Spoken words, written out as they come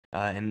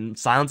and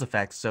silence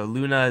effects. So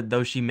Luna,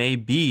 though she may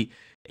be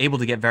able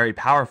to get very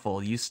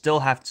powerful, you still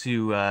have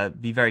to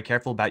be very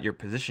careful about your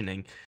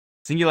positioning.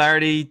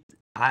 Singularity,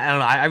 I don't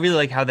know. I really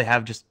like how they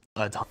have just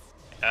a ton.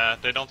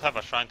 They don't have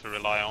a shrine to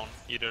rely on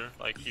either,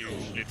 like you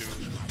usually do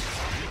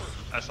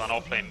as an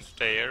offlane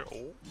player.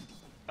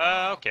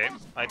 Oh, okay.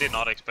 I did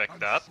not expect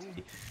that.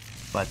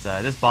 But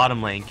this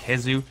bottom lane,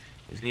 KheZu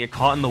is going to get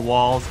caught in the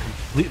walls,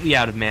 completely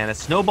out of mana.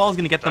 Snowball is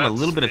going to get them a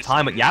little bit of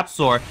time, but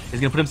YapzOr is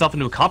going to put himself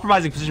into a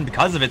compromising position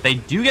because of it. They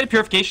do get a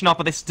purification off,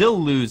 but they still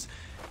lose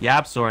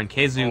YapzOr and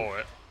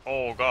KheZu.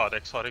 Oh god,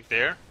 exotic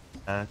there.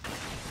 Yeah,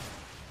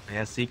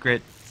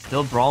 Secret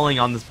still brawling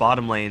on this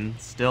bottom lane.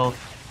 Still,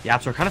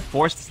 YapzOr kind of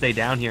forced to stay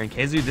down here, and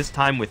KheZu this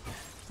time with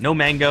no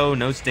mango,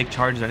 no stick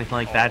charges or anything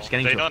like that, just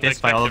getting into a fist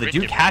fight, although they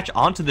do catch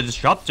onto the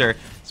disruptor.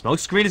 Smoke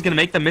screen is going to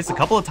make them miss a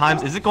couple of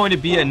times. Is it going to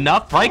be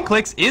enough? Right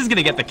clicks is going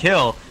to get the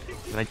kill.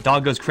 And my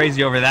dog goes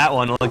crazy over that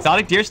one. Well,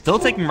 Exotic Deer still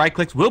taking right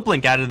clicks, will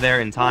blink out of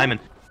there in time. And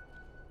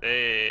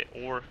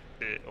or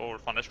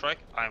Thunderstrike.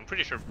 I'm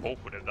pretty sure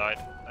both would have died.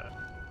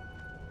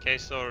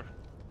 KheZu,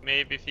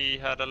 maybe if he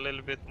had a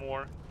little bit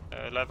more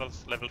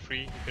levels, level 3,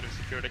 he could have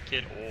secured a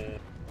kill.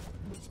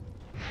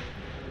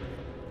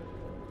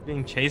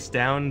 Being chased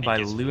down by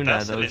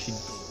Luna, though.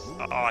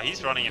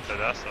 He's running into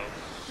Dasso.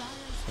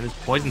 And his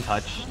Poison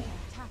Touch.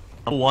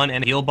 Level 1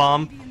 and a Heal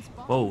Bomb.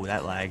 Whoa,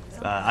 that lagged.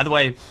 Either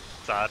way.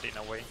 Sad in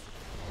a way.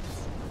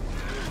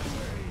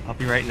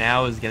 Puppey right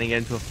now is going to get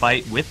into a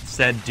fight with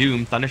said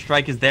Doom.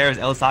 Thunderstrike is there as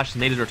Elisash has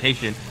made his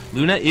rotation.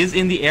 Luna is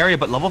in the area,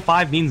 but level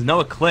 5 means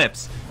no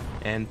Eclipse.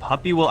 And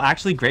Puppey will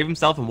actually grave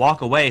himself and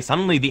walk away.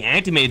 Suddenly, the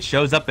Anti-Mage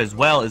shows up as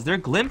well. Is there a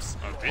glimpse?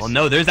 Well,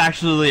 no, there's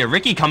actually a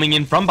Riki coming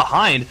in from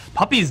behind.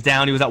 Puppey's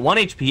down. He was at 1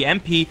 HP.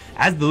 MP,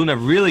 as the Luna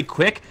really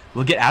quick,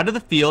 will get out of the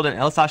field, and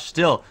Elisash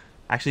still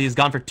actually has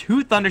gone for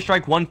 2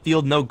 Thunderstrike, 1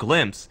 field, no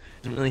glimpse.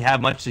 Doesn't really have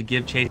much to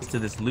give chase to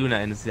this Luna,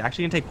 and it's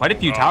actually going to take quite a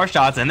few tower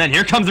shots. And then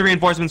here comes the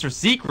reinforcements for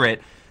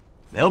Secret.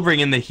 They'll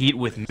bring in the heat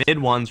with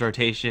mid-1's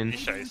rotation.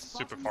 Nisha is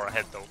super far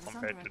ahead, though,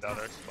 compared to the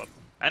others, but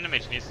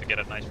Animage needs to get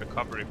a nice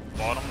recovery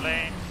bottom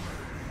lane.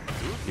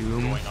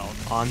 Doom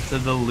onto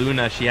the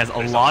Luna. She has a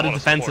lot of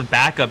defensive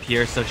backup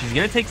here, so she's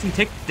going to take some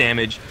tick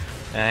damage.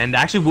 And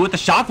actually, with the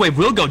Shockwave,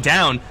 will go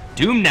down.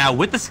 Doom now,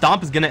 with the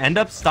Stomp, is going to end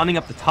up stunning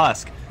up the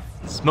Tusk.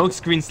 Smoke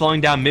screen slowing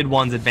down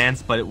mid-1's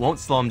advance, but it won't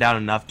slow him down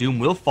enough. Doom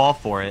will fall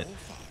for it.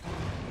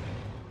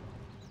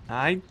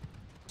 I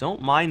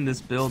don't mind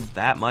this build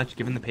that much,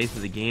 given the pace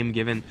of the game,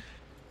 given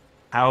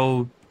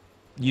how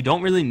you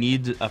don't really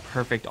need a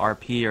perfect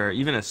RP or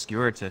even a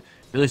skewer to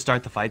really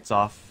start the fights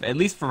off, at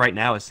least for right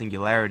now, a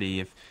Singularity.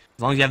 As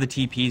long as you have the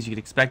TPs, you could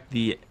expect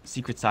the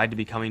Secret side to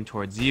be coming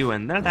towards you,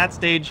 and then at that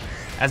stage,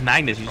 as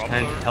Magnus, you just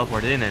kind of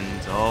teleport in, and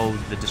oh,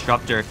 the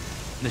Disruptor.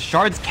 The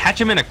Shards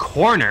catch him in a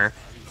corner.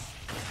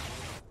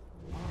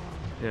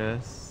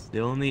 Just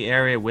still in the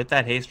area with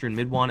that haste rune,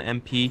 mid-1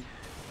 MP.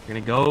 We're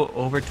going to go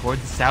over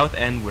towards the south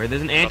end where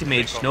there's an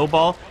Anti-Mage.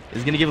 Snowball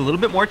is going to give a little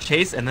bit more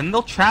chase, and then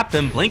they'll trap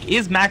him. Blink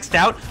is maxed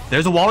out.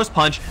 There's a Walrus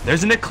Punch.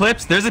 There's an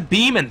Eclipse. There's a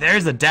Beam, and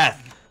there's a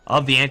death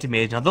of the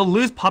Anti-Mage. Now, they'll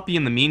lose Puppey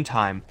in the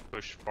meantime.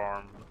 Push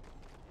farm.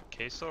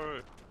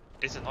 KheZu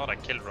is not a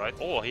kill, right?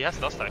 Oh, he has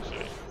Dust,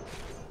 actually.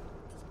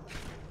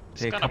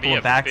 Take a couple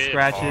of back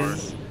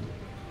scratches.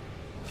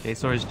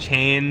 KheZu is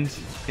chained.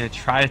 He's going to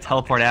try to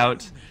teleport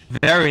out.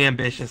 Very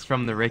ambitious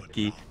from the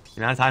Riki. The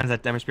amount of times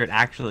that Demon Spirit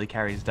actually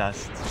carries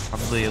dust,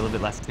 probably a little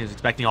bit less than he was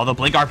expecting. Although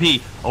Blink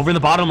RP over in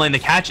the bottom lane to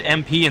catch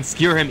MP and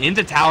skewer him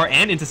into tower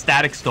and into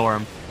Static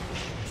Storm.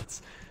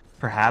 It's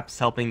perhaps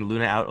helping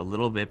Luna out a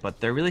little bit, but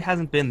there really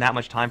hasn't been that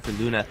much time for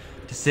Luna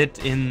to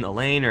sit in a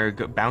lane or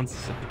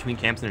bounce between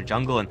camps in her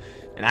jungle and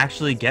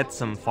actually get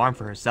some farm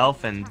for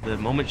herself. And the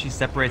moment she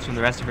separates from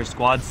the rest of her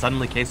squad,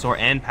 suddenly KheZu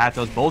and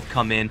Pathos both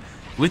come in.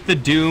 With the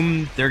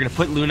Doom, they're going to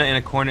put Luna in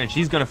a corner, and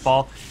she's going to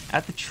fall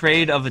at the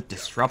trade of a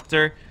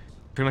Disruptor.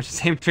 Pretty much the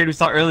same trade we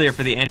saw earlier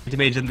for the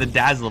Anti-Mage and the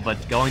Dazzle,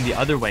 but going the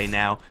other way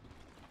now.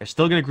 They're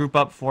still going to group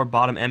up for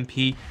bottom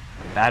MP.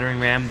 Battering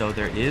Ram, though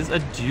there is a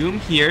Doom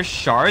here.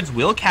 Shards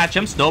will catch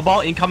him.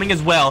 Snowball incoming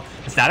as well.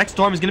 The Static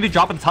Storm is going to be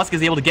dropping. Tusk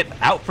is able to get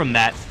out from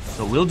that,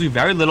 so we'll do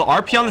very little.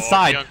 RP on the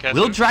side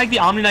will drag the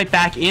Omni Knight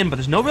back in, but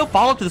there's no real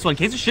follow-up to this one.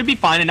 KheZu should be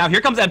fine, and now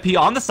here comes MP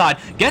on the side.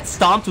 Gets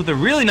stomped with a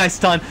really nice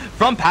stun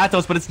from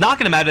Pathos, but it's not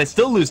going to matter. They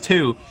still lose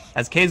 2,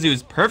 as KheZu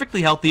is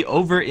perfectly healthy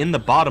over in the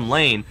bottom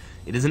lane.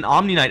 It is an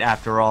Omni Knight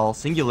after all.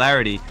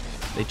 Singularity.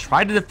 They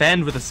try to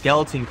defend with a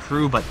skeleton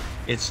crew, but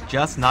it's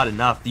just not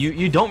enough.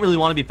 You don't really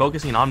want to be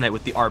focusing on Omni Knight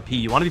with the RP.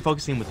 You want to be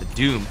focusing with the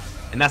Doom,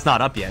 and that's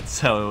not up yet,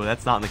 so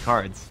that's not in the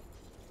cards.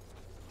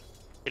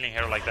 Killing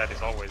her like that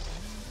is always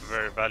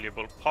very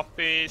valuable.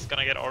 Puppey is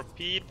gonna get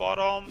RP'd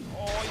bottom.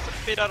 Oh, he's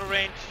a bit out of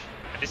range.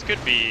 And this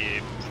could be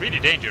pretty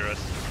dangerous.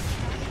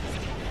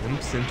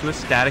 Glimpse into a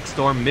Static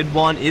Storm.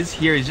 Mid-1 is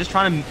here. He's just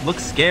trying to look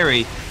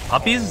scary.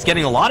 Puppey's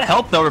getting a lot of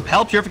help, though.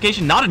 Repel,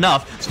 Purification, not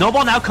enough.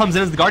 Snowball now comes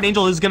in as the Guard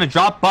Angel is going to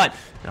drop, but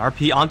an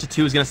RP onto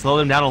 2 is going to slow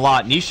them down a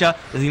lot. Nisha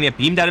is going to get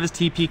beamed out of his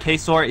TP.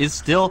 KheZu is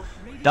still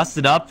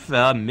dusted up.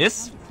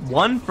 Miss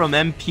 1 from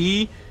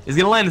MP. Is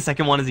going to land the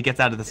second one as he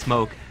gets out of the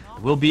smoke.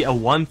 It will be a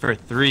 1 for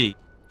 3.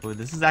 Ooh,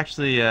 this is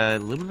actually a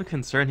little bit of a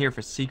concern here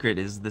for Secret,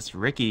 is this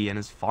Ricky and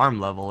his farm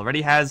level.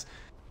 Already has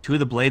 2 of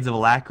the Blades of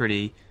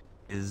Alacrity.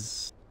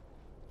 Is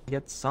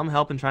get some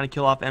help in trying to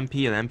kill off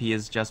MP, and MP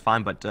is just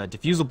fine, but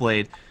Diffusal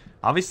Blade,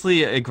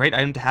 obviously a great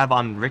item to have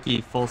on Ricky,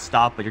 full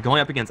stop, but you're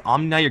going up against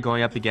Omni Knight, you're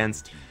going up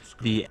against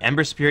the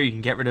Ember Spirit, you can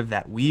get rid of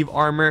that Weave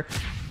armor,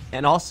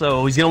 and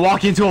also he's going to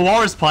walk into a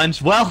Walrus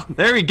Punch. Well,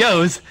 there he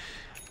goes.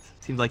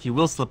 Seems like he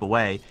will slip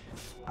away.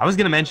 I was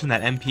going to mention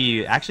that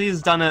MP actually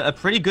has done a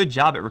pretty good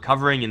job at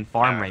recovering in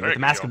farm rate. With the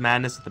Mask of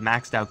Madness, with the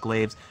maxed out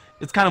glaives,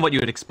 it's kind of what you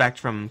would expect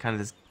from kind of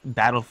this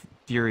Battle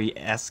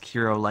Fury-esque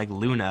hero like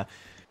Luna.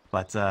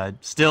 But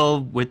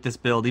still, with this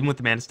build, even with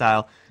the mana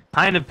style,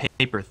 kind of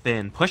paper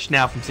thin. Push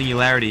now from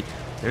Singularity.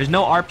 There's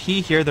no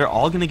RP here. They're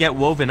all going to get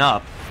woven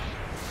up.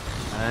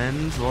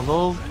 And, well,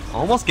 they'll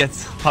almost get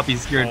Puppey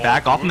skewered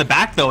back. Off in the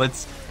back, though,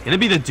 it's going to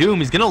be the Doom.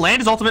 He's going to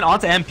land his ultimate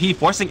onto MP,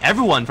 forcing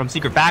everyone from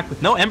Secret back.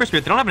 With no Ember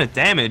Spirit, they don't have enough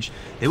damage.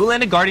 They will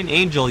land a Guardian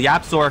Angel.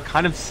 YapzOr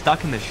kind of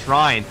stuck in the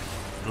Shrine.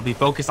 It'll be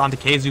focused onto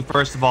KheZu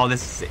first of all.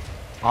 This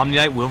Omni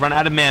Knight will run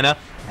out of mana.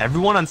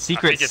 Everyone on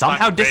Secret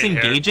somehow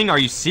disengaging. Are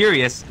you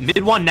serious?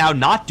 Mid one now,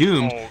 not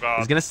doomed.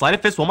 He's going to Sleight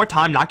of Fist one more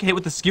time, not get hit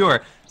with the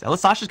skewer.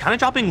 Zealous is kind of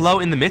dropping low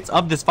in the midst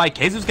of this fight.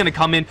 KheZu's going to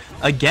come in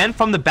again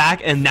from the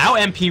back, and now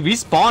MP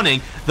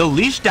respawning. The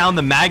leash down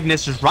the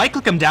Magnus, just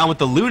right-click him down with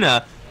the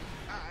Luna.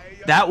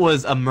 That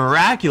was a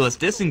miraculous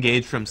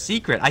disengage from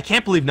Secret. I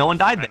can't believe no one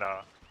died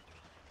there.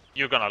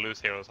 You're gonna lose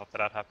heroes after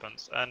that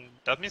happens, and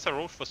that means a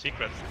roach for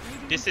Secret.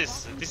 This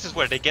is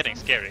where they're getting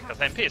scary, because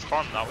MP is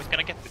farmed now. He's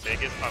gonna get the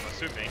biggest, I'm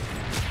assuming.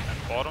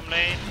 And bottom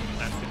lane,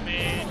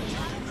 anti-mage.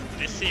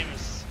 This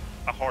seems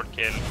a hard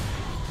kill.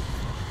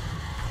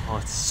 Oh,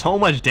 it's so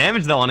much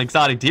damage though on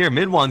Exotic Deer.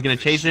 Mid one's gonna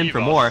chase in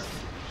for more.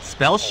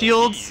 Spell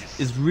Shields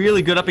is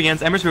really good up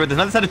against Ember Spirit. There's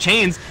another set of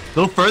chains.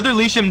 They'll further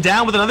leash him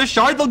down with another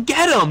shard. They'll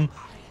get him.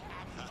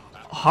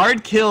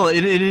 Hard kill.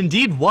 It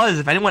indeed was.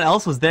 If anyone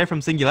else was there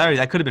from Singularity,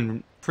 that could have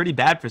been pretty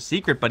bad for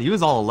Secret, but he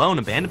was all alone,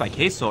 abandoned by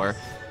KheZu.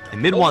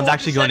 And mid one's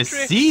actually going to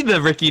see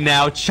the Ricky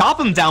now, chop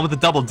him down with the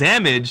double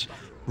damage.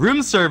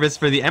 Room service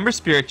for the Ember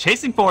Spirit,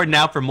 chasing forward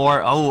now for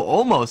more. Oh,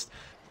 almost.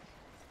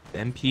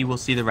 MP will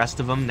see the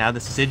rest of them. Now the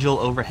Sigil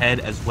overhead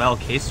as well.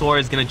 KheZu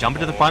is going to jump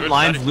into the front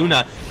lines.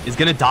 Luna is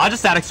going to dodge a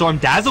Static Storm.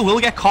 Dazzle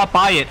will get caught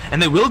by it,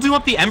 and they will doom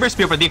up the Ember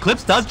Spirit, but the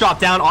Eclipse does drop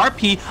down.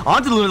 RP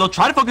onto Luna. They'll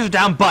try to focus her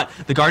down, but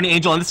the Guardian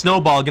Angel and the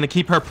Snowball are going to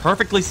keep her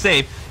perfectly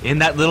safe in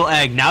that little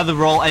egg. Now the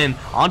roll in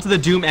onto the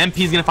Doom.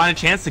 MP is going to find a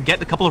chance to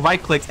get a couple of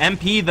right clicks.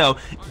 MP, though,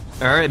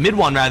 or mid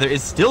one rather,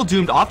 is still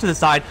doomed off to the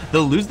side.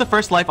 They'll lose the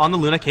first life on the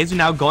Luna. KheZu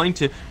now going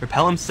to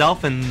repel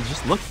himself and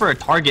just look for a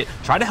target.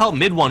 Try to help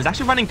mid one. He's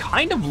actually running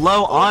kind of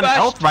low on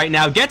health right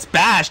now. Gets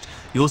bashed.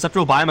 Dual Scepter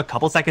will buy him a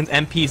couple seconds.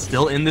 MP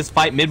still in this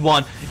fight. Mid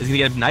one is going to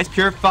get a nice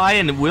Purify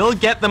and will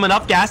get them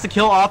enough gas to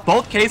kill off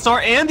both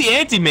KheZu and the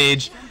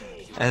Anti-Mage.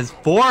 As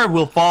 4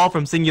 will fall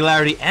from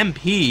Singularity.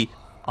 MP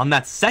on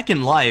that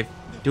second life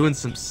doing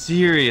some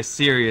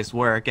serious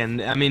work.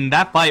 And I mean,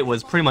 that fight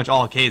was pretty much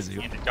all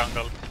KheZu. In the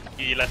jungle.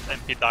 He lets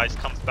MP dies,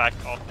 comes back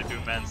off the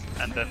Doom ends,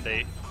 and then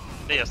they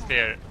just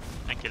stare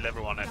and kill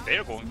everyone. And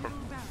they're going for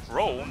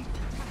Rome.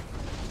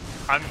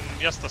 I'm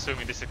just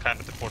assuming this is kind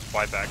of the fourth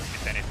buyback,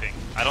 if anything.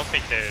 I don't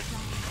think they're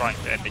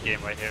trying to end the game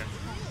right here.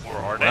 Or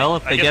are they? Well,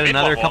 if they get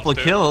another couple of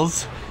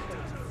kills.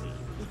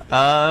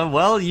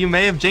 Well, you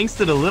may have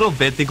jinxed it a little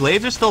bit. The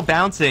glaives are still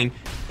bouncing.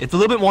 It's a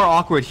little bit more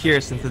awkward here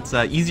since it's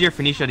easier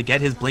for Nisha to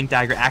get his Blink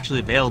Dagger actually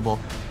available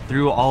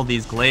through all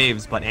these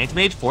glaives, but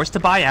Anti-Mage forced to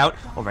buy out.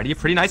 Already a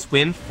pretty nice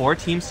win for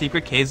Team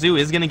Secret. KheZu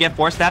is going to get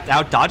force tapped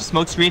out, dodge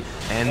smoke screen,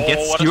 and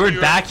get skewered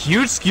back.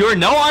 Huge skewer,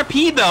 no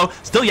RP though.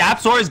 Still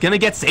YapzOr is going to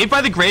get saved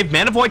by the grave.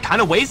 Mana Void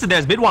kind of wasted there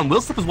as mid one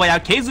will slip his way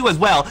out. KheZu as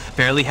well,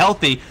 fairly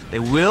healthy. They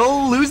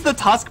will lose the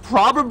Tusk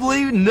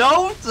probably.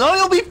 No,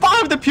 he'll be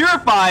fine with the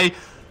Purify.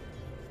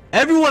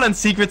 Everyone on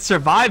Secret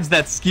survives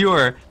that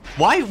skewer.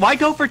 Why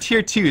go for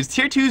tier 2s?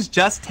 Tier 2s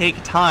just take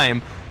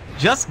time.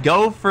 Just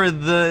go for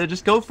the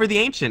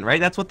Ancient, right?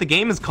 That's what the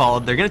game is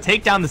called. They're gonna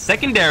take down the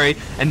secondary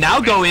and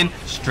now go in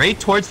straight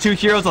towards 2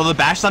 heroes. Although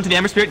bash onto the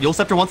Ember Spirit, Dual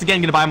Scepter once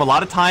again gonna buy him a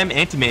lot of time.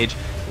 Anti-Mage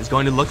is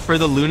going to look for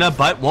the Luna,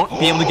 but won't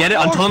be able to get it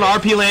until an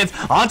RP lands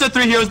onto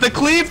 3 heroes. The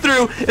cleave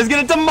through is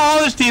gonna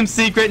demolish Team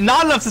Secret.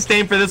 Not enough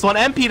sustain for this one.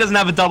 MP doesn't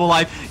have a double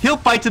life. He'll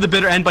fight to the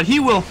bitter end, but he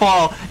will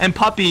fall. And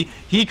Puppey,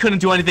 he couldn't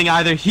do anything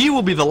either. He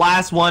will be the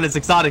last one as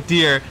Exotic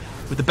Deer,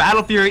 with the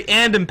Battle Fury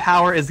and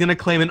Empower, is going to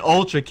claim an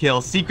ultra kill.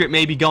 Secret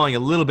may be going a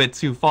little bit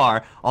too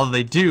far, although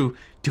they do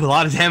a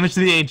lot of damage to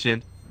the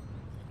Ancient.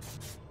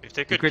 If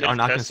they Secret are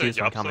not going to see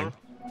this one coming.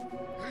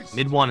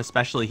 Mid one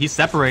especially, he's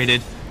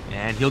separated,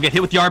 and he'll get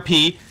hit with the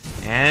RP.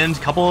 And a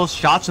couple of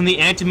shots from the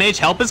Anti-Mage.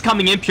 Help is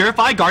coming in.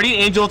 Purify, Guardian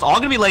Angel, it's all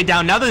going to be laid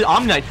down. Now the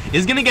Omni Knight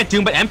is going to get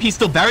doomed, but MP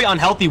still very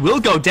unhealthy, will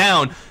go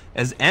down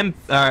as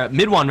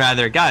mid one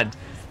rather. God,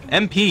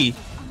 MP.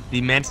 The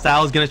Man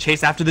Style is going to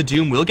chase after the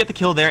Doom. Will get the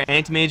kill there.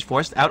 Anti-Mage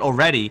forced out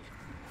already.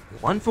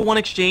 1-for-1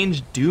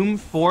 exchange. Doom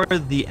for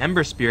the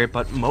Ember Spirit.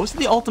 But most of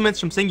the ultimates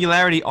from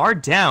Singularity are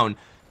down.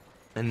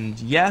 And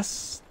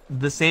yes,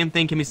 the same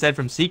thing can be said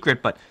from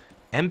Secret, but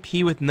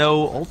MP with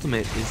no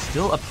ultimate is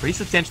still a pretty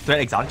substantial threat.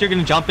 Exotic Deer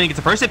gonna jump in, gets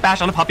a first hit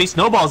bash on a Puppey.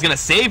 Snowball is gonna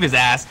save his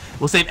ass.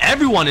 Will save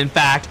everyone, in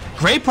fact.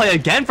 Great play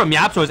again from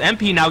YapzOr.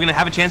 MP now gonna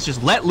have a chance to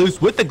just let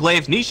loose with the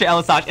Glaives. Nisha,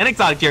 Elisage, and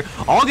Exotic Deer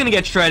all gonna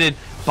get shredded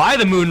by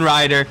the Moon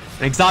Rider.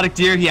 And Exotic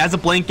Deer, he has a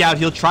blink out.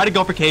 He'll try to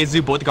go for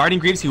KheZu, but with the Guardian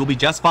Greaves, he will be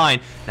just fine.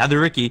 Now the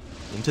Ricky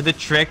into the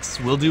tricks.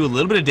 Will do a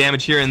little bit of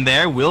damage here and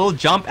there. Will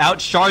jump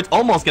out. Shards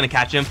almost gonna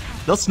catch him.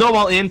 They'll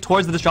snowball in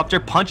towards the Disruptor,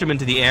 punch him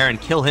into the air, and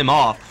kill him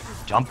off.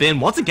 Jump in.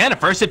 Once again, a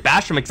first hit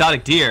bash from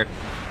Exotic Deer.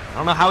 I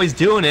don't know how he's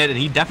doing it, and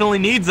he definitely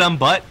needs them,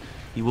 but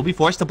he will be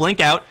forced to blink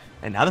out.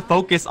 And now the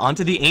focus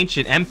onto the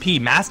Ancient, MP,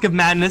 Mask of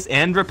Madness,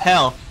 and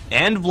Repel,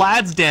 and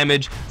Vlad's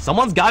damage.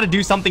 Someone's got to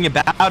do something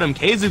about him.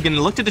 KheZu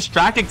gonna look to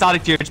distract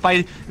Exotic Deer just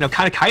by,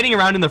 kind of kiting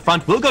around in the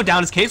front. Will go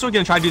down as KheZu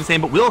gonna try to do the same,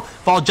 but will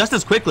fall just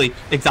as quickly.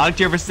 Exotic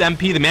Deer versus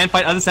MP, the man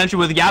fight of the century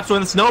with YapzOr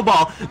and the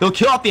Snowball. They'll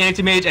kill off the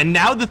Anti-Mage, and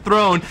now the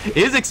throne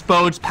is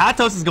exposed.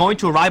 Patos is going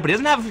to arrive, but he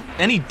doesn't have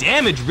any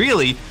damage,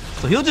 really.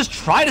 So he'll just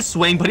try to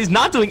swing, but he's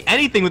not doing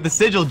anything with the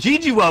Sigil.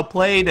 GG well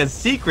played as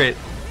Secret.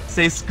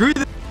 Say screw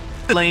the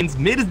lanes.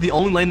 Mid is the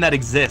only lane that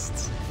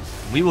exists.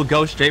 We will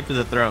go straight for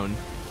the throne.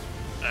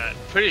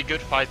 Pretty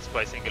good fights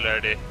by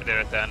Singularity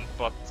there at the end,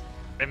 but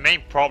the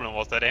main problem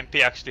was that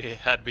MP actually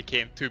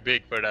became too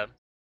big for them.